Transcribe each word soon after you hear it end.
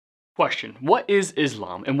Question: what is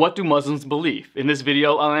Islam and what do Muslims believe? In this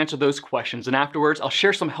video, I'll answer those questions, and afterwards, I'll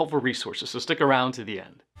share some helpful resources, so stick around to the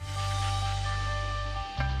end.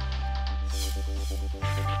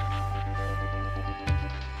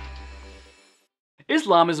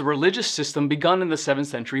 Islam is a religious system begun in the 7th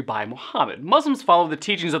century by Muhammad. Muslims follow the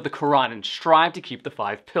teachings of the Quran and strive to keep the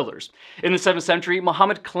 5 pillars. In the 7th century,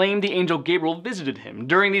 Muhammad claimed the angel Gabriel visited him.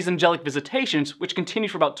 During these angelic visitations, which continued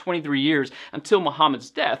for about 23 years until Muhammad's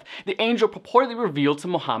death, the angel purportedly revealed to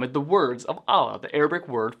Muhammad the words of Allah, the Arabic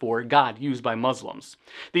word for God used by Muslims.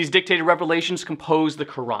 These dictated revelations compose the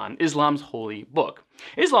Quran, Islam's holy book.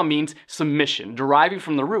 Islam means submission, deriving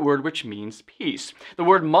from the root word which means peace. The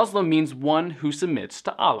word Muslim means one who submits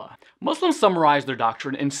to Allah. Muslims summarize their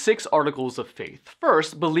doctrine in 6 articles of faith.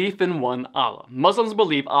 First, belief in one Allah. Muslims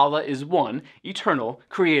believe Allah is one, eternal,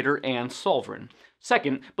 creator, and sovereign.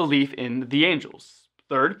 Second, belief in the angels.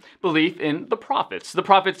 Third, belief in the prophets. The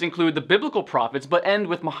prophets include the biblical prophets, but end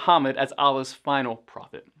with Muhammad as Allah's final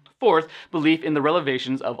prophet. Fourth, belief in the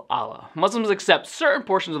revelations of Allah. Muslims accept certain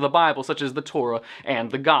portions of the Bible, such as the Torah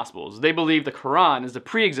and the Gospels. They believe the Quran is the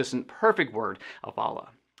pre-existent perfect word of Allah.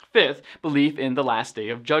 Fifth, belief in the last day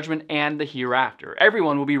of judgment and the hereafter.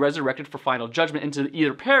 Everyone will be resurrected for final judgment into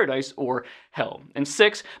either paradise or hell. And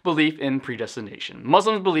sixth, belief in predestination.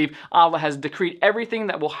 Muslims believe Allah has decreed everything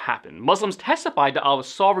that will happen. Muslims testify to Allah's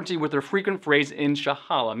sovereignty with their frequent phrase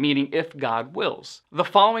inshallah, meaning if God wills. The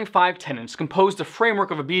following 5 tenets compose the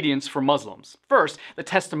framework of obedience for Muslims. First, the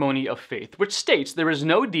testimony of faith, which states there is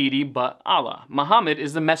no deity but Allah. Muhammad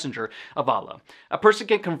is the messenger of Allah. A person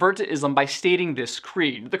can convert to Islam by stating this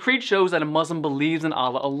creed. The creed shows that a Muslim believes in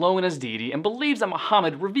Allah alone as deity and believes that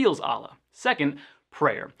Muhammad reveals Allah. Second,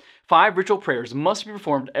 prayer. 5 ritual prayers must be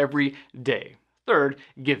performed every day. Third,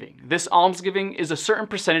 giving. This almsgiving is a certain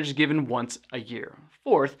percentage given once a year.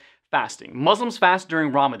 Fourth, fasting. Muslims fast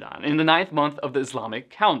during Ramadan, in the 9th month of the Islamic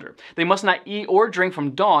calendar. They must not eat or drink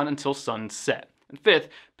from dawn until sunset. And fifth,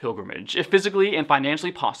 pilgrimage. If physically and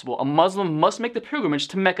financially possible, a Muslim must make the pilgrimage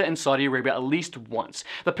to Mecca in Saudi Arabia at least once.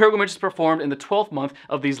 The pilgrimage is performed in the 12th month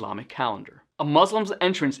of the Islamic calendar. A Muslim's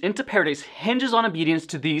entrance into paradise hinges on obedience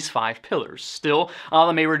to these 5 pillars. Still,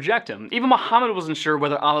 Allah may reject him. Even Muhammad wasn't sure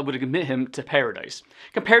whether Allah would admit him to paradise.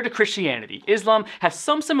 Compared to Christianity, Islam has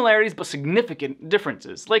some similarities but significant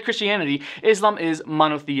differences. Like Christianity, Islam is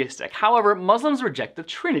monotheistic. However, Muslims reject the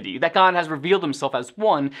Trinity, that God has revealed himself as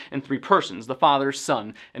one in 3 persons, the Father,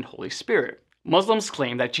 Son, and Holy Spirit. Muslims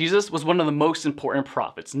claim that Jesus was one of the most important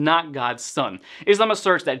prophets, not God's son. Islam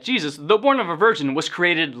asserts that Jesus, though born of a virgin, was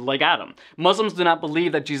created like Adam. Muslims do not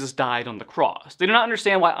believe that Jesus died on the cross. They do not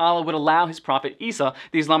understand why Allah would allow his prophet Isa,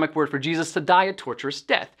 the Islamic word for Jesus, to die a torturous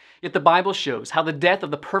death. Yet the Bible shows how the death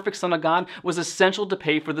of the perfect Son of God was essential to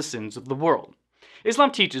pay for the sins of the world.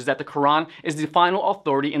 Islam teaches that the Quran is the final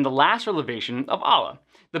authority in the last revelation of Allah.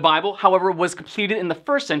 The Bible, however, was completed in the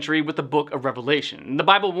 1st century with the book of Revelation. The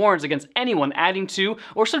Bible warns against anyone adding to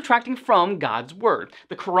or subtracting from God's word.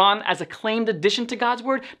 The Quran, as a claimed addition to God's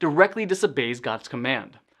word, directly disobeys God's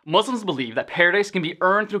command. Muslims believe that paradise can be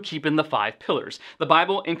earned through keeping the 5 pillars. The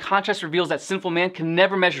Bible, in contrast, reveals that sinful man can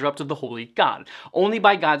never measure up to the holy God. Only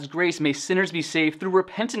by God's grace may sinners be saved through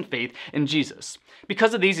repentant faith in Jesus.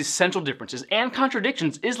 Because of these essential differences and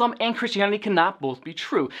contradictions, Islam and Christianity cannot both be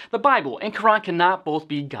true. The Bible and Quran cannot both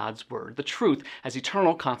be God's word. The truth has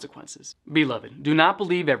eternal consequences. Beloved, do not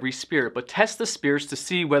believe every spirit, but test the spirits to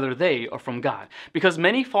see whether they are from God, because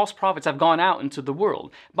many false prophets have gone out into the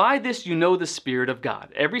world. By this you know the Spirit of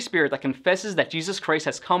God. Every spirit that confesses that Jesus Christ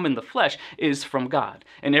has come in the flesh is from God,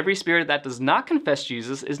 and every spirit that does not confess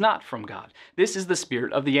Jesus is not from God. This is the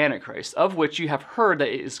spirit of the Antichrist, of which you have heard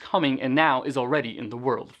that it is coming and now is already in the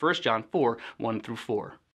world. 1 John 4,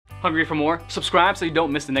 1-4. Hungry for more? Subscribe so you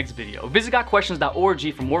don't miss the next video. Visit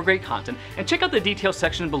gotquestions.org for more great content, and check out the details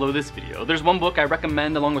section below this video. There's one book I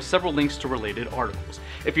recommend along with several links to related articles.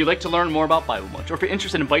 If you'd like to learn more about Bible Munch, or if you're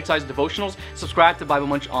interested in bite-sized devotionals, subscribe to Bible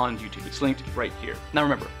Munch on YouTube. It's linked right here. Now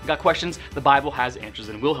remember, got questions? The Bible has answers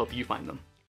and will help you find them.